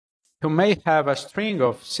You may have a string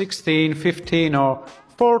of 16, 15 or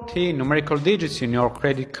 14 numerical digits in your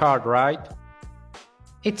credit card, right?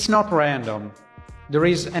 It's not random. There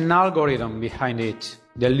is an algorithm behind it,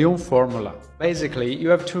 the Luhn formula. Basically, you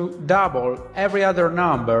have to double every other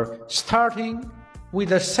number, starting with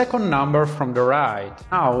the second number from the right.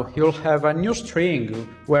 Now you'll have a new string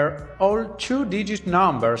where all two-digit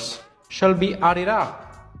numbers shall be added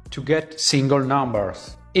up to get single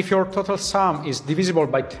numbers. If your total sum is divisible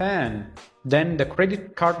by 10, then the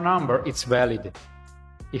credit card number is valid.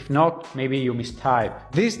 If not, maybe you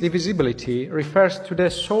mistype. This divisibility refers to the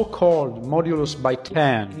so-called modulus by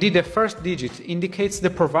 10. Indeed, the first digit indicates the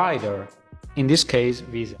provider, in this case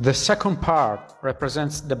Visa. The second part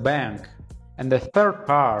represents the bank, and the third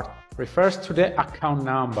part refers to the account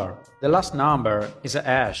number. The last number is a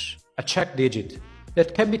hash, a check digit,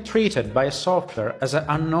 that can be treated by a software as an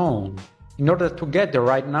unknown in order to get the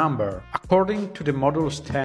right number, according to the modulus 10.